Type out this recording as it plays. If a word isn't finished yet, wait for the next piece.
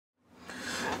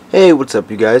Hey, what's up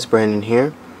you guys? Brandon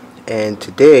here, and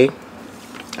today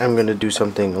I'm going to do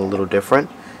something a little different.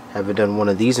 Haven't done one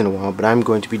of these in a while, but I'm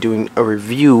going to be doing a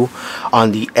review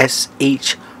on the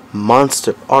SH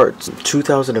Monster Arts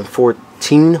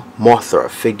 2014 Mothra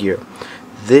figure.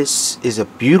 This is a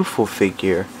beautiful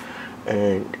figure,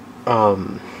 and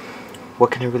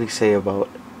what can I really say about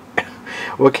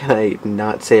what can I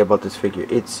not say about this figure?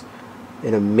 It's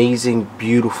an amazing,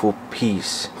 beautiful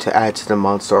piece to add to the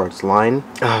Monster Arts line.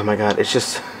 Oh my god, it's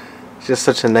just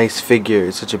such a nice figure.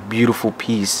 It's such a beautiful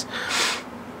piece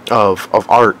of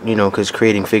art, you know, because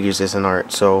creating figures is an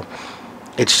art. So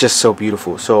it's just so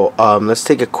beautiful. So let's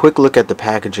take a quick look at the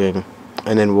packaging,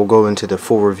 and then we'll go into the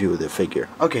full review of the figure.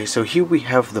 Okay, so here we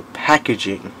have the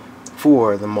packaging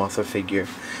for the Mothra figure,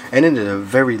 and it is a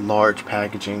very large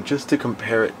packaging. Just to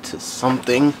compare it to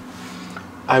something,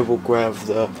 I will grab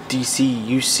the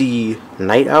DC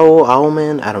Night Owl,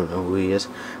 Owlman. I don't know who he is,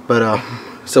 but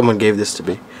someone gave this to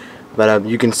me. But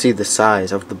you can see the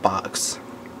size of the box.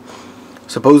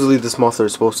 Supposedly this Mothra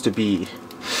is supposed to be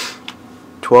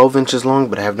 12 inches long,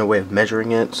 but I have no way of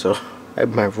measuring it, so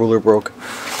my ruler broke.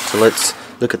 So let's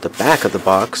look at the back of the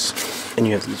box, and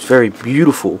you have these very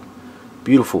beautiful,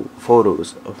 beautiful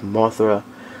photos of Mothra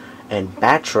and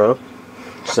Batra,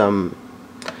 some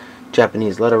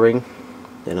Japanese lettering.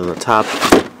 And on the top,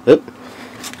 says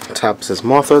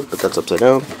Mothra, but that's upside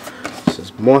down. It says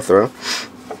Mothra.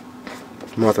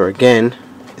 Mothra again,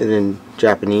 and in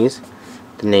Japanese,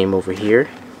 the name over here.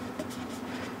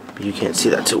 But you can't see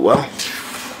that too well.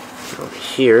 Over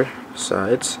here,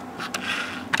 sides,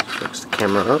 fix the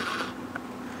camera up.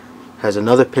 Has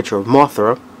another picture of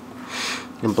Mothra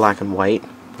in black and white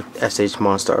with SH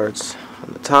Monster Arts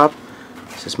on the top.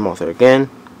 It says Mothra again,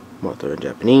 Mothra in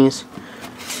Japanese.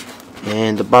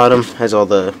 And the bottom has all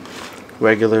the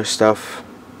regular stuff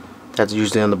that's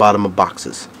usually on the bottom of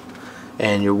boxes,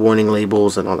 and your warning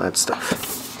labels and all that stuff.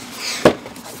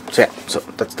 So yeah, so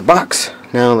that's the box.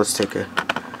 Now let's take a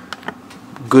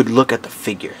good look at the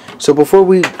figure. So before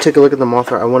we take a look at the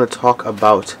Mothra, I want to talk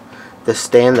about the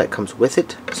stand that comes with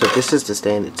it. So this is the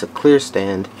stand. It's a clear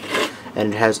stand,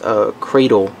 and it has a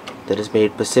cradle that is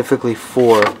made specifically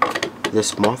for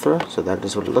this Mothra. So that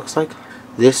is what it looks like.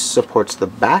 This supports the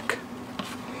back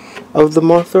of the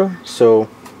Mothra, so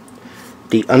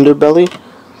the underbelly,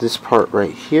 this part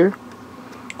right here,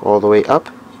 all the way up,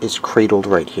 is cradled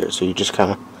right here. So you just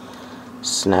kind of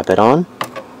snap it on,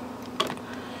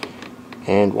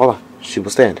 and voila, she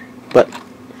will stand. But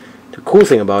the cool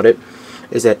thing about it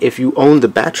is that if you own the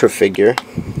Batra figure,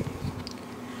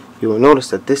 you will notice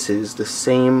that this is the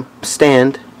same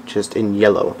stand, just in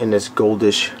yellow, in this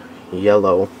goldish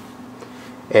yellow,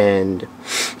 and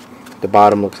the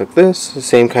bottom looks like this, the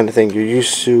same kind of thing you're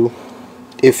used to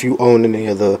if you own any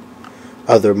of the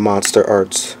other Monster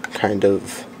Arts kind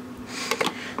of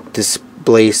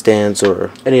display stands,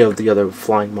 or any of the other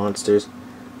flying monsters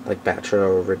like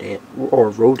Batra or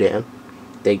Rodan.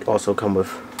 They also come with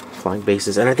flying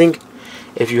bases, and I think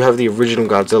if you have the original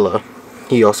Godzilla,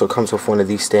 he also comes with one of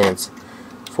these stands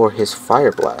for his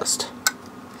fire blast.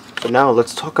 So now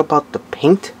let's talk about the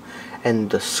paint and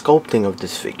the sculpting of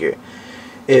this figure.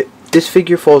 This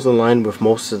figure falls in line with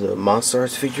most of the Monster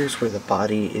Arts figures, where the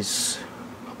body is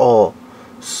all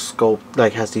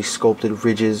has these sculpted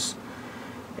ridges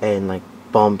and like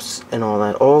bumps and all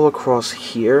that all across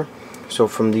here. So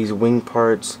from these wing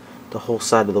parts, the whole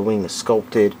side of the wing is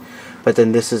sculpted. But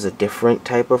then this is a different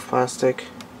type of plastic.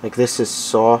 Like this is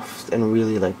soft and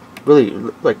really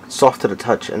soft to the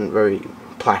touch and very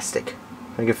plastic.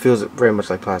 Like it feels very much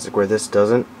like plastic, where this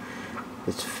doesn't.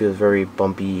 It feels very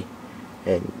bumpy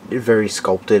and very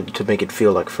sculpted to make it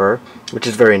feel like fur, which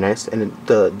is very nice. And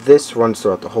this runs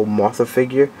throughout the whole Mothra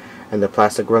figure, and the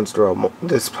plastic runs throughout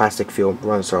this plastic film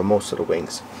runs throughout most of the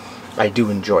wings. I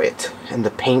do enjoy it, and the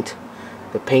paint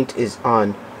is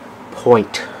on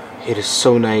point. It is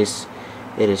so nice.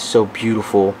 It is so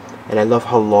beautiful, and I love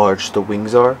how large the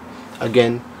wings are.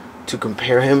 Again, to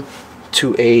compare him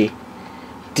to a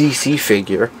DC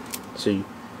figure, so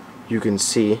you can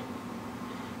see.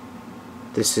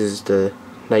 This is the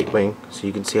Nightwing, so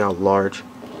you can see how large.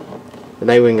 The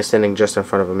Nightwing is standing just in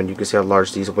front of him, and you can see how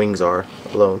large these wings are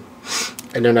alone.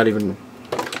 And they're not even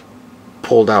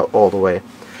pulled out all the way.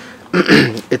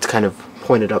 It's kind of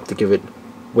pointed up to give it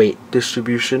weight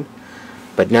distribution.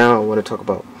 But now I want to talk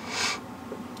about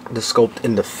the sculpt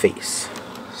in the face.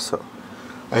 So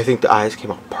I think the eyes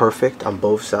came out perfect on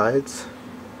both sides.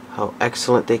 How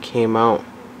excellent they came out.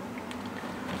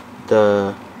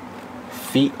 The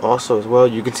feet also as well,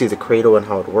 you can see the cradle and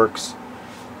how it works.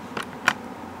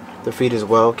 The feet as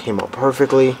well came out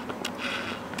perfectly.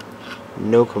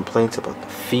 No complaints about the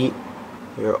feet.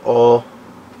 They're all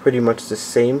pretty much the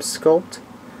same sculpt,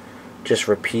 just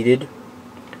repeated,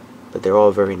 but they're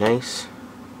all very nice.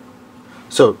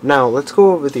 So now let's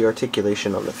go over the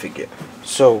articulation on the figure.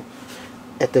 So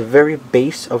at the very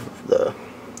base of the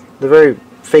very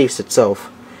face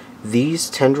itself, these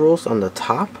tendrils on the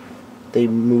top, they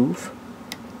move.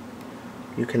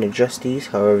 You can adjust these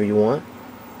however you want.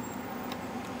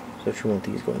 So if you want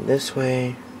these going this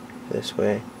way,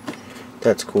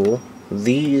 that's cool.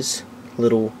 These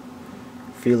little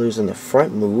feelers in the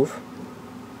front move,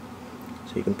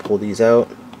 so you can pull these out,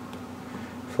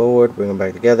 forward, bring them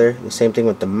back together. The same thing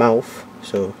with the mouth,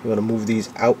 so you want to move these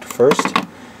out first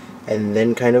and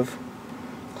then kind of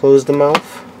close the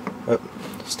mouth. Oh,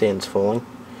 stand's falling.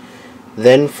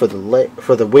 Then for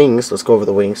the wings, let's go over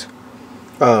the wings.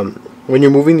 When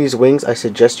you're moving these wings, I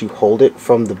suggest you hold it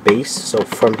from the base, so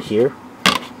from here.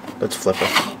 Let's flip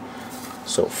it.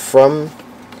 So from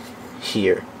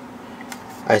here,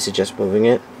 I suggest moving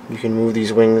it. You can move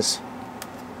these wings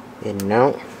in and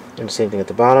out, and the same thing at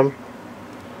the bottom.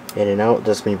 In and out,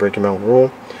 that's when you break your mountain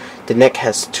rule. The neck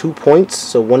has 2 points,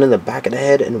 so one in the back of the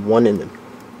head and one in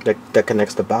the that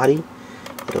connects the body.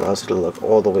 It allows it to look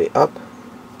all the way up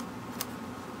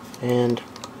and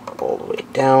all the way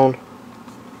down,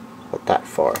 not that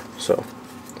far. So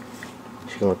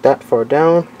she can look that far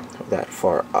down or that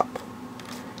far up.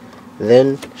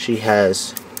 Then she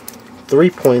has 3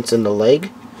 points in the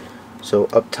leg. So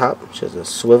up top she has a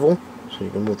swivel, so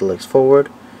you can move the legs forward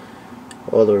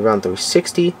all the way around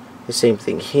 360. The same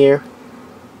thing here.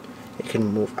 It can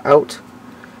move out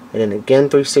and then again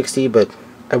 360, but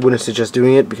I wouldn't suggest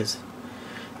doing it because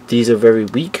these are very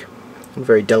weak and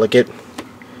very delicate.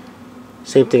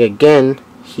 Same thing again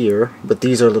here, but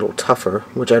these are a little tougher,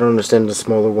 which I don't understand. The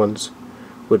smaller ones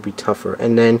would be tougher.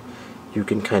 And then you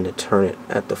can kind of turn it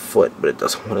at the foot, but it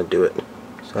doesn't want to do it,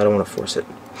 so I don't want to force it.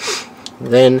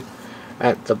 Then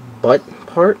at the butt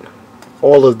part,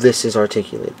 all of this is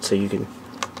articulated, so you can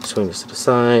swing this to the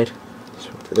side,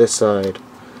 swing to this side,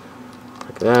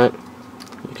 like that.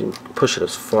 You can push it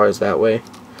as far as that way.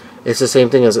 It's the same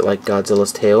thing as it like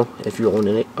Godzilla's tail. If you own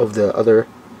any of the other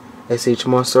SH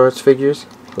Monster Arts figures,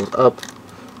 it goes up,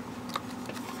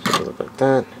 so it look like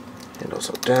that, and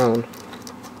also down,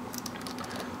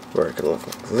 where it can look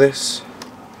like this,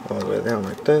 all the way down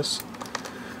like this,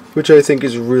 which I think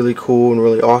is really cool and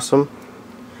really awesome.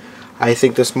 I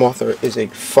think this Mothra is a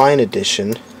fine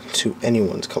addition to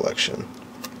anyone's collection.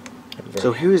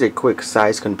 So here's a quick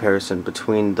size comparison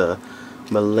between the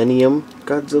Millennium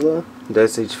Godzilla, the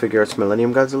SH Figure Arts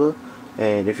Millennium Godzilla,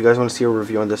 and if you guys want to see a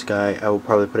review on this guy, I will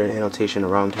probably put an annotation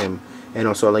around him, and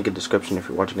also a link in the description if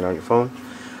you're watching it on your phone.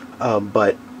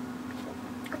 But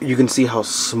you can see how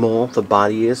small the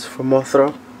body is for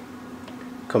Mothra,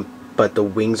 but the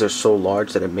wings are so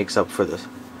large that it makes up for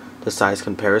the size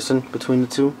comparison between the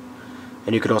two.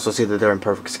 And you can also see that they're in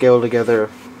perfect scale together,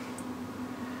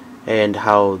 and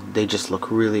how they just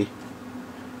look really,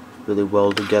 really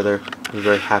well together. I'm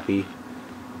very happy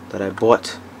that I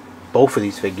bought both of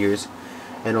these figures,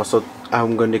 and also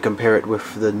I'm going to compare it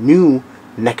with the new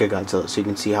NECA Godzilla, so you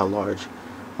can see how large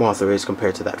Mothra is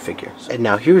compared to that figure. And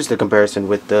now here's the comparison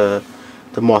with the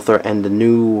Mothra and the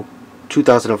new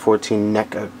 2014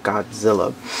 NECA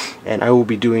Godzilla, and I will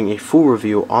be doing a full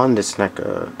review on this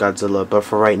NECA Godzilla, but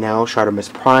for right now,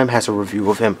 ShartimusPrime has a review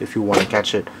of him if you want to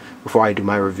catch it before I do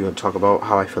my review and talk about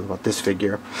how I feel about this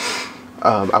figure.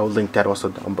 I will link that also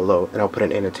down below, and I'll put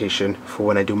an annotation for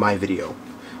when I do my video,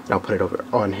 and I'll put it over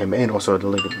on him, and also the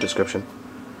link in the description.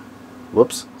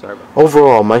 Whoops, sorry.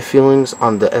 Overall, my feelings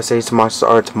on the SH Monster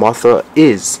Arts Mothra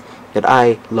is that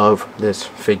I love this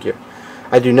figure.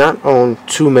 I do not own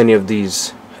too many of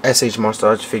these SH Monster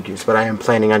Arts figures, but I am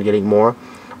planning on getting more.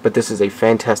 But this is a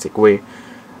fantastic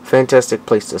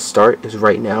place to start is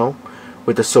right now,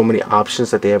 with the so many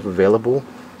options that they have available.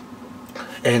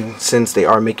 And since they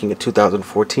are making a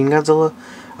 2014 Godzilla,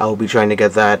 I will be trying to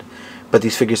get that. But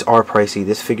these figures are pricey.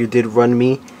 This figure did run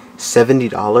me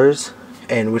 $70,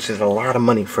 and which is a lot of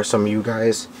money for some of you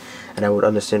guys. And I would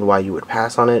understand why you would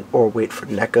pass on it or wait for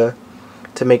NECA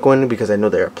to make one, because I know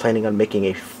they are planning on making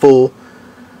a full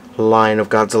line of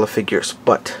Godzilla figures,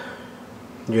 but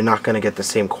you're not going to get the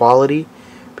same quality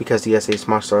because the SH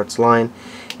Monster Arts line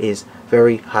is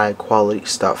very high quality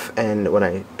stuff, and when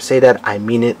I say that, I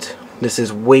mean it. This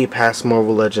is way past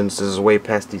Marvel Legends, this is way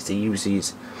past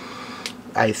DCUCs.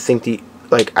 I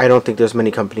don't think there's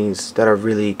many companies that are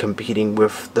really competing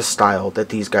with the style that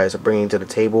these guys are bringing to the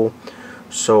table.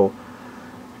 So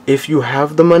if you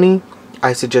have the money,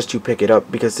 I suggest you pick it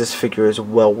up, because this figure is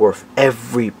well worth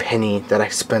every penny that I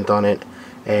spent on it.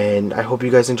 And I hope you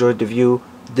guys enjoyed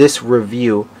this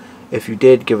review. If you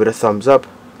did, give it a thumbs up.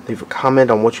 Leave a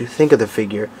comment on what you think of the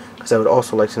figure, because I would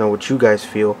also like to know what you guys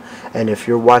feel. And if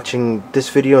you're watching this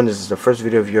video and this is the first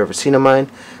video you've ever seen of mine,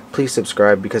 please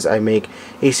subscribe, because I make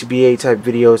a.c.b.a type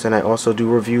videos, and I also do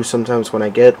reviews sometimes when I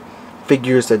get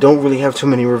figures that don't really have too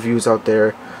many reviews out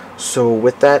there. So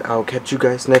with that, I'll catch you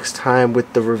guys next time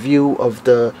with the review of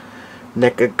the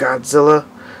NECA Godzilla.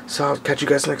 So I'll catch you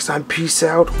guys next time. Peace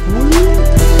out.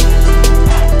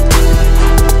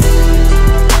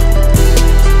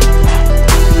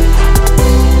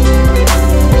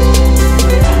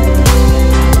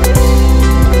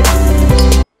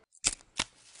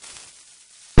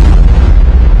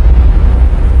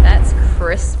 That's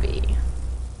crispy.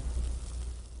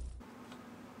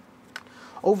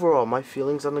 Overall, my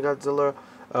feelings on the Godzilla,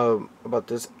 about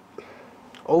this.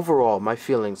 Overall, my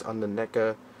feelings on the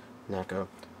NECA